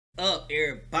up,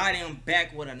 everybody? I'm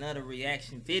back with another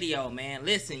reaction video, man.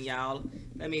 Listen, y'all,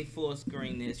 let me full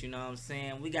screen this, you know what I'm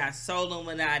saying? We got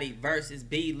SoLLUMINATI versus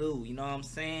B.LOU, you know what I'm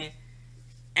saying?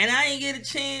 And I ain't get a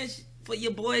chance for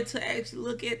your boy to actually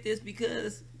look at this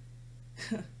because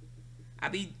I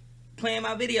be playing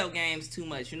my video games too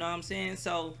much, you know what I'm saying?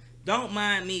 So don't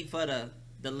mind me for the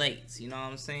lates, you know what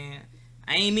I'm saying?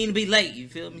 I ain't mean to be late, you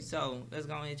feel me? So let's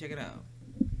go ahead and check it out.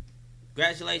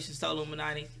 Congratulations,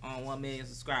 SoLLUMINATI, on 1 million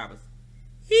subscribers.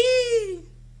 Yee!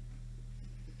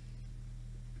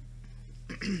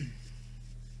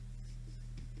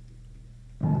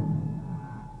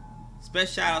 Special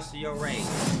shout outs to your rage.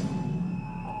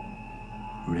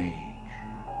 Rage,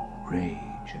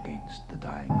 rage against the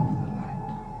dying of the light.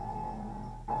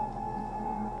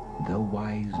 Though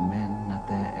wise men at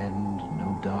their end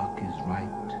know dark is right,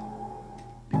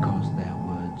 because their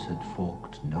words had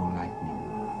forked no lightning,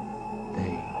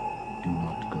 they do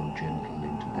not go gentle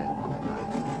into their good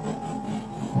night.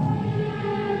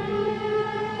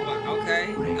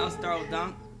 Okay, Rage, I'll start with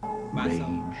dunk.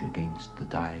 rage against the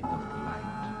dying of the light.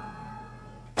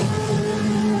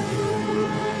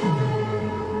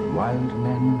 Wild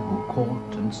men who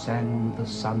caught and sang the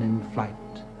sun in flight,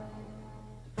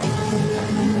 and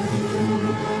let it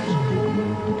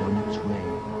moved it on its way,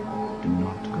 do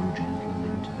not go gentle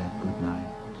into that good night.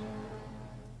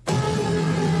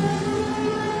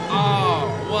 Oh,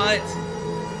 what?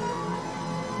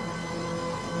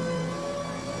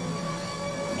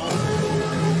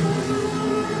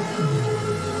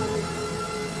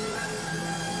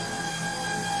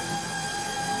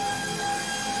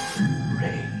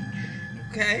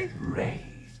 Okay. Rage.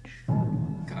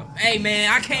 Hey man,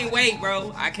 I can't wait,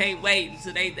 bro. I can't wait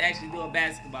until they actually do a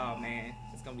basketball, man.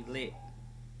 It's gonna be lit.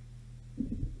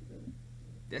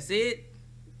 That's it.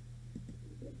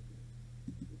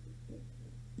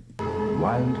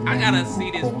 Wild I gotta men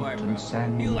see this caught boy, bro. and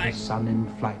sang He like the sun in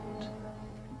flight,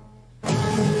 and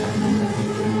let it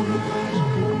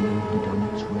moved it on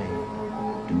its way.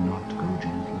 Do not go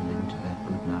gentle into that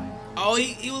good night. oh,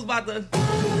 he was about to.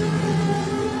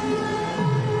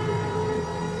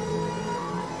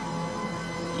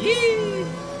 Yee!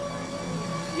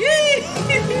 Yee!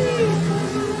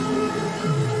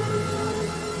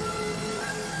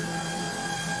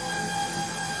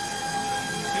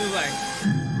 He was like,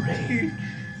 Rage.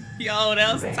 yo,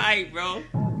 that was tight, bro.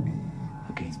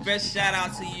 Against Special shout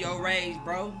out to your rage,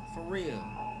 bro. For real.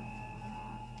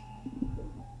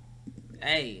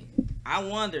 Hey, I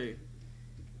wonder,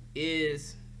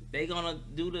 is they gonna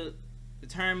do the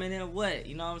tournament or what?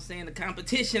 You know what I'm saying? The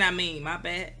competition, I mean, my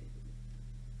bad.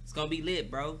 It's gonna be lit,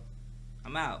 bro.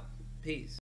 I'm out. Peace.